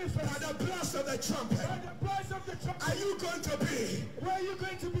they by manifest the blast of the by trumpet, the blast of the trumpet, are you going to be where are you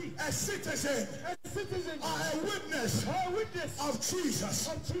going to be? a citizen A citizen or a witness or a witness of Jesus?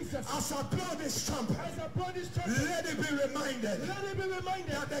 of Jesus. As I blow this trumpet, As I blow this trumpet, let it be reminded let it be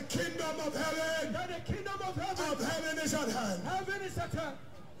reminded that the kingdom of heaven that the kingdom of heaven is at hand. heaven is at hand.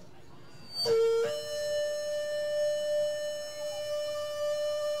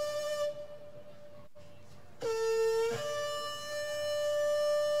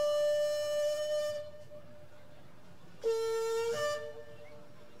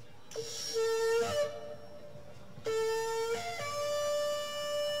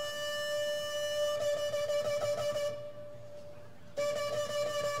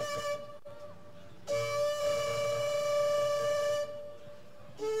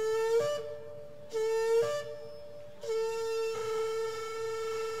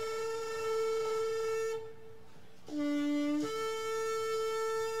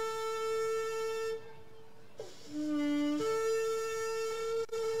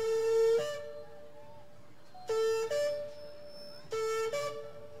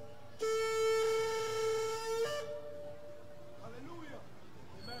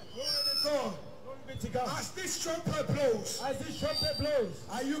 trumpet blows, as this trumpet blows,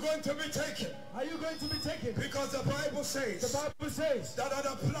 are you going to be taken? are you going to be taken? Because the Bible says The Bible says that at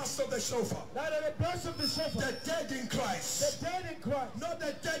the blast of the shofar, that at the blast of the shofar, the dead in Christ, the dead in Christ, not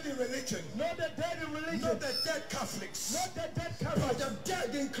the dead in religion, not the dead in religion, not the dead Catholics, not the dead but Catholics, the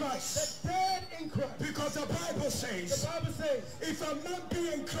dead in Christ. the dead in Christ. Because the Bible The says, Bible says, if a man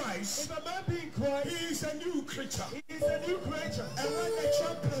be in Christ, if a man be in Christ, he is a new creature. he is a new creature. And when the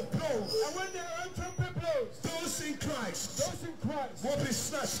trumpet blows, And when the trumpet blows, those in Christ those in Christ will be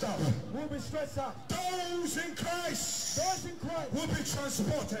snatched up. will be stretched out. Those in Christ Those in Christ will be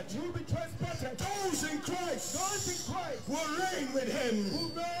transported. will be transported. Those in Christ Those in Christ will reign with him. who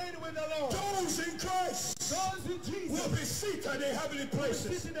reign with the Lord. Those in Christ Those in Jesus will be seated in heavenly sit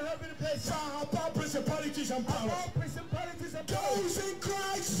places, in the heavenly places. far above principalities and All powers. principalities and powers. Those in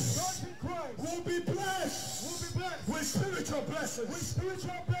Christ Those in Christ will be blessed will be blessed with spiritual with blessings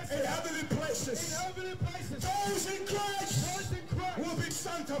spiritual in blessings heavenly in places. heavenly places. Those in Christ Those in Christ will be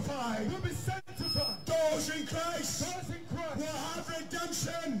sanctified. will be sanctified. Those in Christ Those in Christ will have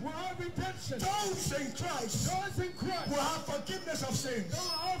redemption. will have redemption. Those in Christ Those in Christ will have forgiveness of sins. will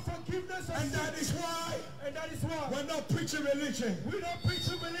have forgiveness of And sin. that is why And that is why we're not preaching religion. we don't preach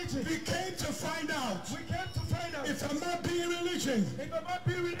a religion. We came to find out We came to find out if a man be in religion, if a man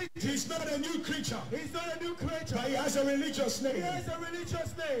be religious, he's not a new creature, he's not a new creature. but he has a religious He name, has a religious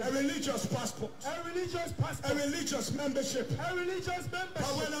name, a religious passport, a religious a passport, religious membership. a religious But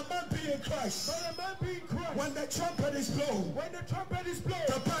membership. when a man be in Christ, But a man be in Christ, when the trumpet is blown, when the trumpet is blown,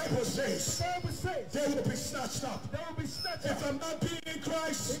 the Bible the says Bible says they will be snatched up. they will be snatched If up. a man be in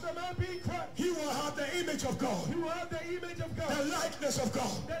Christ, If a man be in Christ, he will have the image of God, he will have the image of the God, likeness of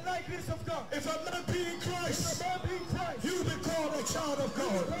God. the likeness of God. If a man be in If Christ, a man be in Christ, he will be called a child of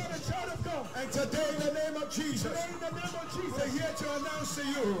God. God, a child of God. And today, in the name of Jesus, Today in the name of Jesus, we're here to announce to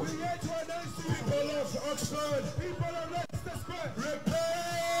you, we're here to announce to you, people of Oxford, people of Leicester Square,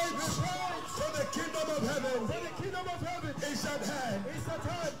 repent, repent, for the kingdom of heaven for the kingdom of heaven is at hand. is at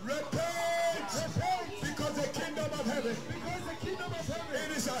hand. Repent, Repent, because the kingdom of heaven, because the kingdom of heaven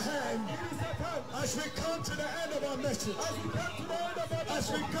it is at hand. it is at hand. As we come to the end of our message, As we come to the end of our as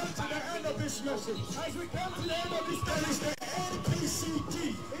we come to the end of this message, as we come to the end of this there day, is the NPCD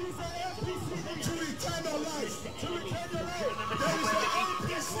it is an FPCD to eternal life. to return your life. There is the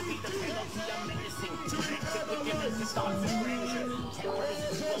NPCD to eternal life.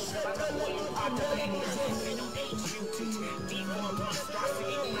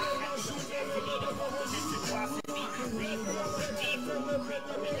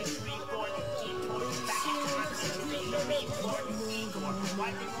 Why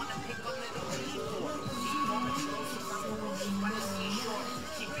they wanna pick a little detour? Detour explosives, I'm by the seashore.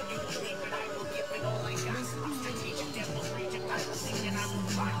 Keeping you dreaming, I will give it all I got. I'm strategic, devil region, I will sing and I will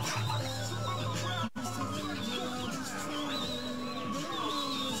fight.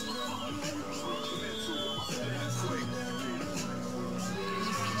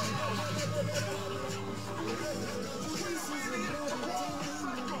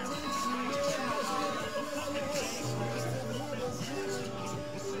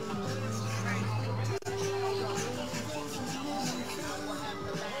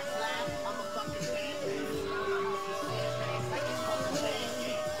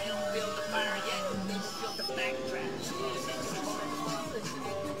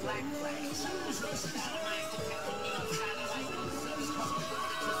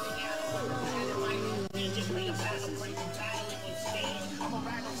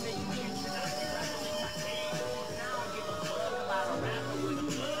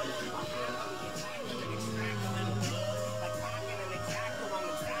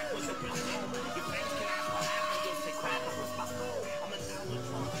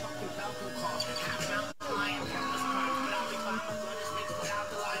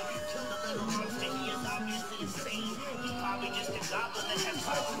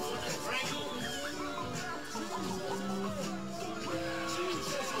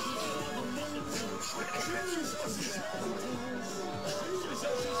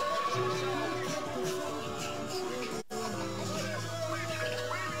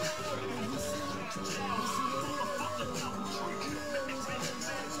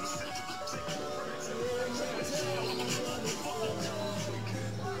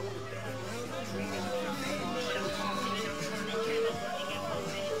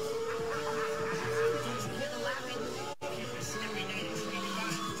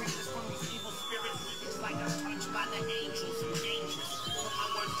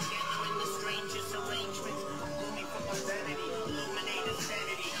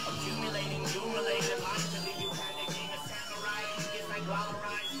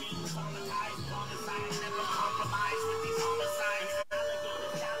 Valorized me, traumatized, on the side, never compromised.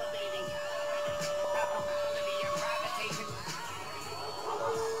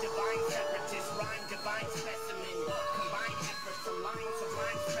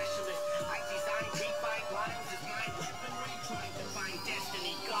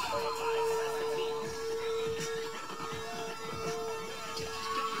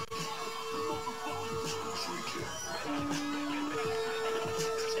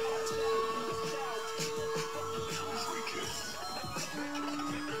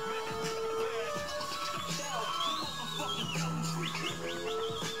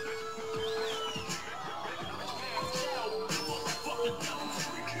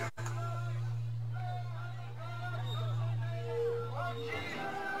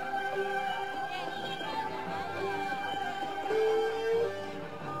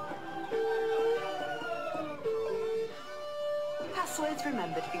 words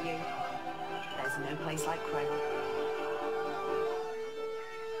remembered for you. There's no place like Crow.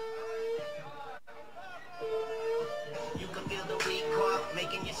 You can feel the weed cough,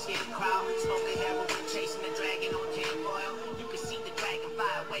 making your skin crawl. Smoking heroin, chasing the dragon on tinfoil. You can see the dragon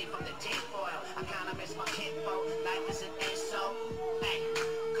fly away from the tinfoil. I kinda miss my kinfolk, life is an insult. Hey,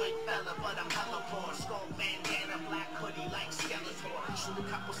 good fella, but I'm hella poor. Skull bandana, black hoodie like Skeletor. Shoot a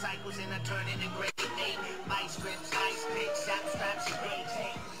couple cycles and I turn into grade 8. Vice grips, ice picks, sap straps, and grade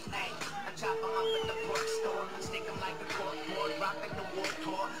tape. Hey, I chop them up at the pork store. Stick them like a corkboard, rock like the Warped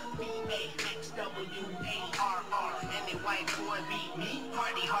Tour. BAXWARR. Any white boy beat me,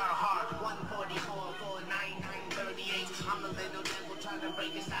 party hard. 144, 499, 38. I'm a little devil trying to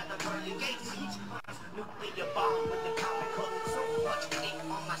break inside the pearly gates. Each nuclear bomb with the comic hook. So much ink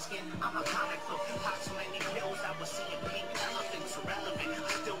on my skin, I'm a comic book. Pop so many pills, I was seeing pink elephants. Irrelevant, I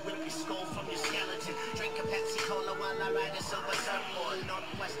still rip your skull from your skeleton. Drink a Pepsi Cola while I ride a silver surfboard.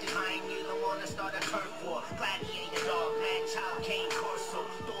 Northwestern mind, you don't wanna start a turf war. Gladiator dog, mad child, cane corso.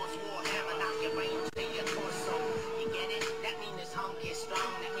 Thor's war hammer, knock your brains in your torso. You get it? That means this hunk is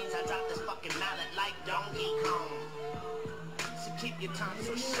strong. That means I drop this fucking mallet like Donkey Kong. So keep your tongue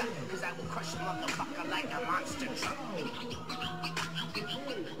so shut, cause I will crush a motherfucker like a monster truck.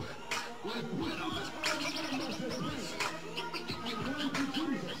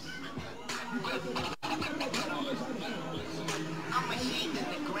 I'm a heathen,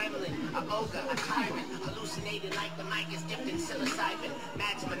 a gremlin, a ogre, a tyrant, hallucinated like the mic is dipped in psilocybin.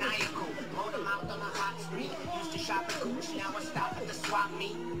 Mad's maniacal, motor mouth on a hot street. Used to shop at Gucci, now I stop at the swap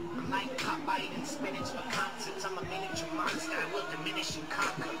meet. I'm like Popeye and spinach for concerts. I'm a miniature monster, I will diminish and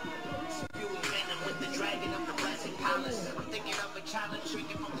conquer. Spewing venom with the dragon of the blessed palace. I'm thinking of a challenge,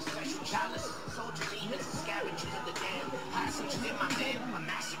 drinking from the special chalice. Soldier demons, scavengers of the damned. Passengers in my van, a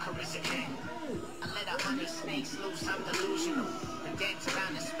massacre is at hand. I let 100 snakes loose, I'm delusional. And dance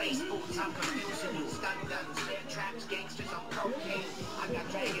around the space boots, I'm confusing you. Stun guns, bear traps, gangsters on cocaine. I got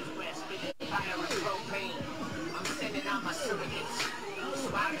dragon's breath, spitting fire and propane. I'm sending out my surrogates,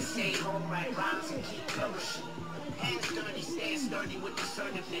 so I can stay home, write rhymes and keep flourishing. Hands dirty, stay sturdy with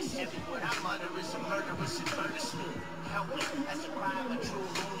assertiveness. Every word I mutter is a murderous advertisement. Help me, that's a crime, a true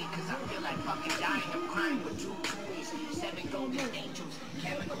loony. Cause I feel like fucking dying, I'm crying with 2 toonies. 7 golden angels,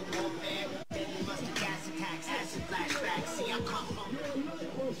 chemical warfare, deadly mustard gas attacks, acid flashbacks. See, I come from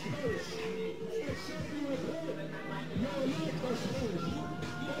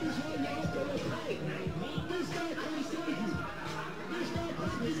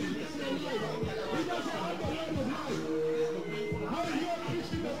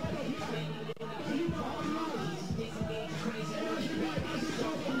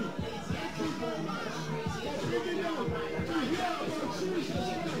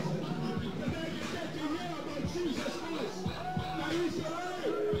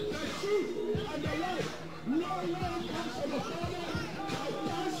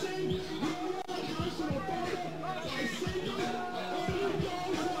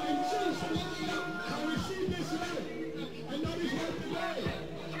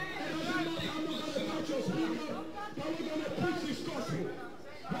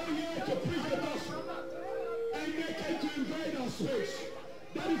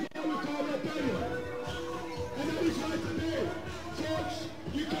That is what we call rebellion. And that is why today, folks,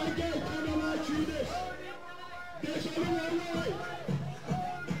 you can't get eternal life through this. There's only one way.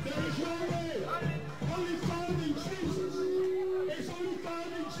 There is one way. Only found in Jesus. It's only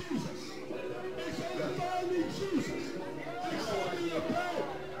found in Jesus. It's only found in Jesus. Except in your prayer.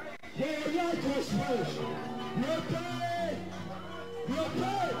 Where your life was first. Repent.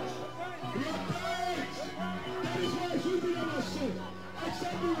 Repent. Repent. That is why it's written in our sin.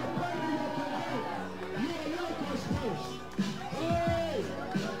 Except you repent and you convert. Your life was first. Hey!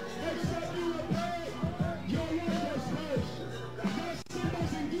 Except you repent, your life was first. That sin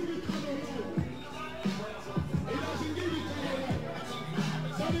doesn't give you eternal life. It doesn't give you eternal life.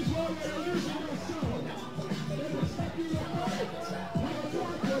 That is why we're releasing your soul. That except you repent, your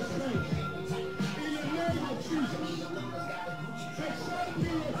life was first. In the name of Jesus. Except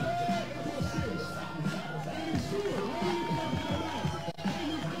you repent of your sins. That is true. When you come to the life.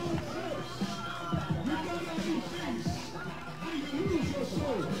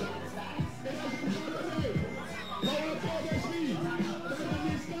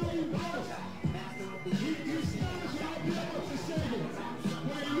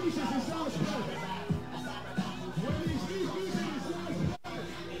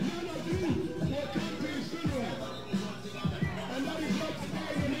 And that is what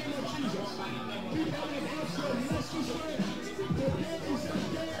today in the name of Jesus.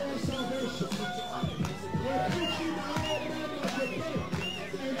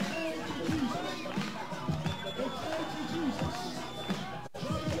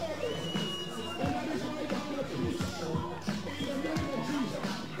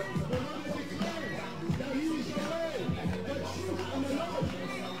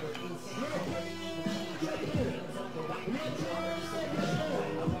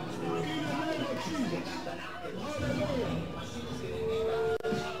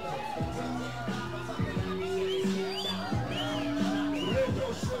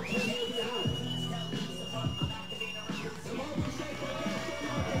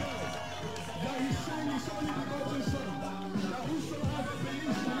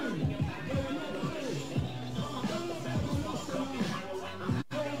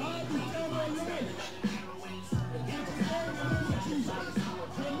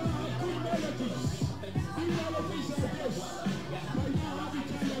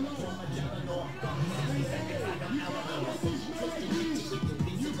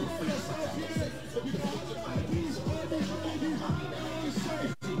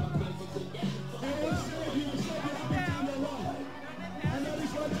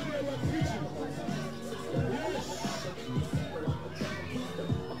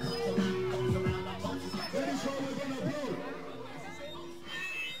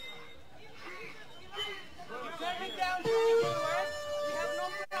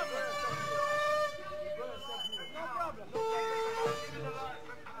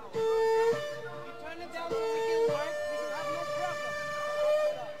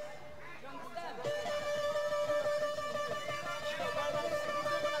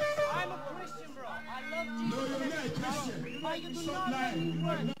 Stop lying.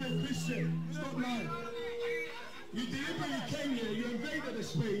 You're not a Christian. Stop lying. You deliberately came here. You invaded the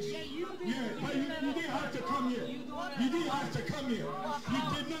space. Yeah, but you didn't have to come here. You didn't have to come here. You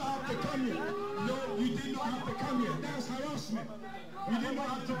did not have to come here. No, you did not have to come here. That's harassment. You did not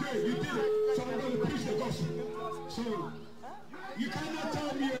have to do it. You did it. So I'm going to preach the gospel. So you cannot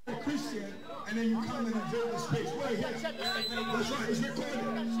tell me you're a Christian and then you come and invade the space. We're here. That's right. It's recorded.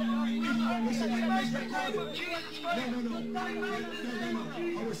 It's recorded. No. I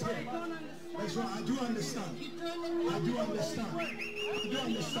was here. That's right. I do understand. I do understand.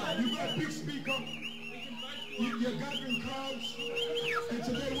 You got a big speaker. You're gathering crowds. And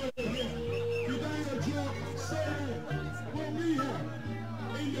today we're here. You guys are drunk. Stay here. We're here.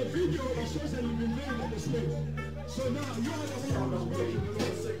 In the video, it shows that you've invaded the space. So now you are the one who's breaking the law.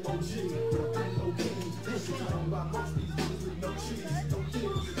 That's right.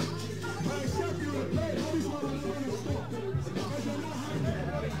 By except you will play, all these ones are going to stop. Because you're not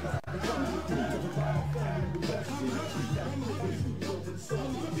happy.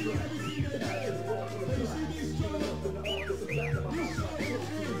 I'm happy with everything they did. But you see this Jonah? This song is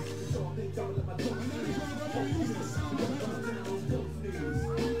free. And that is why I'm going to release the sound of heaven.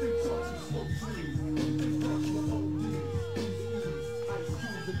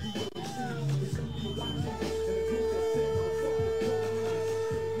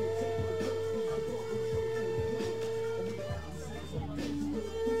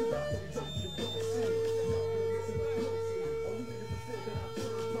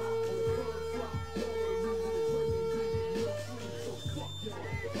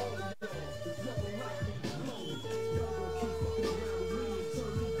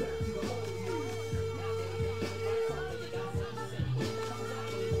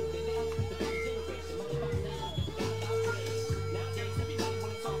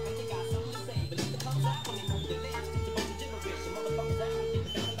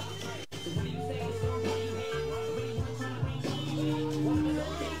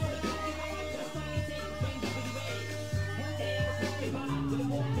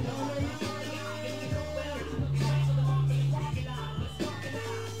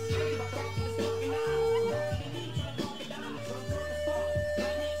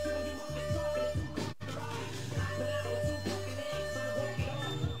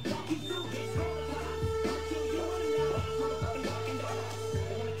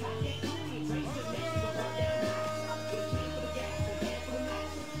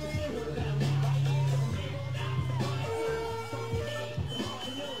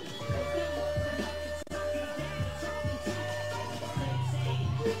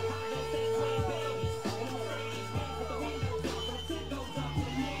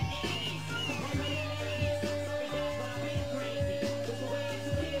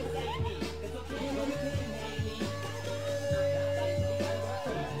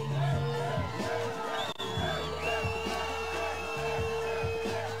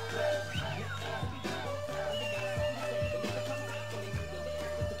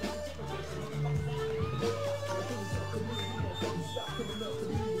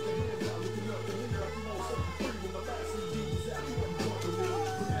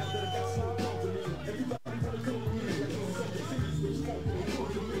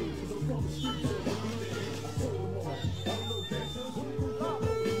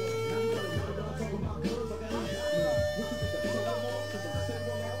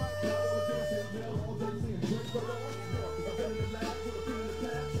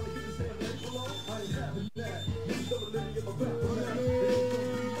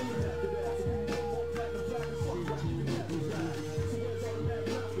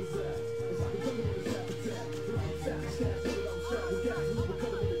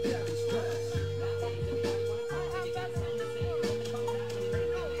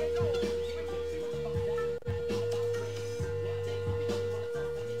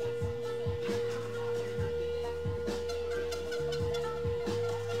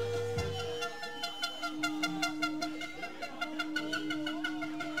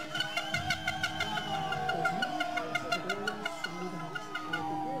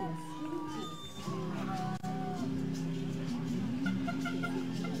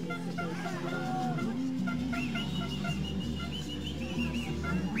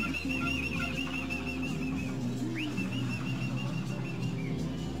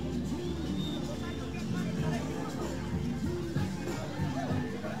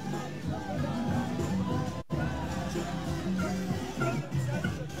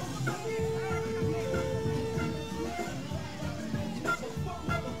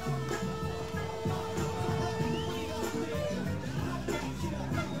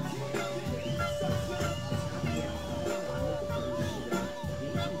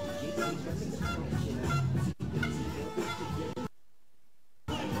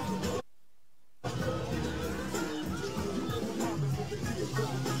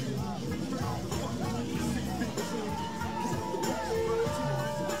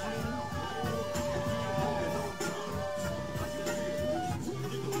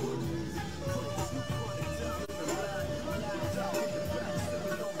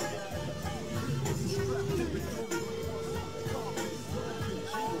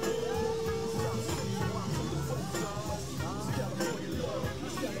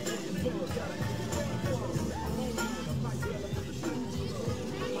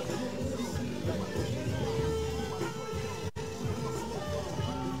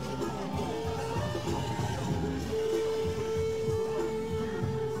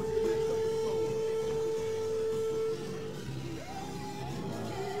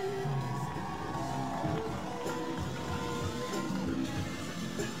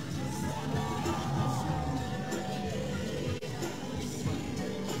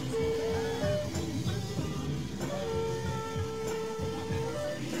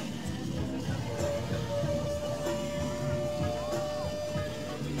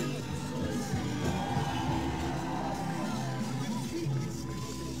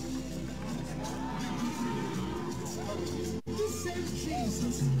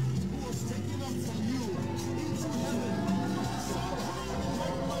 Jesus.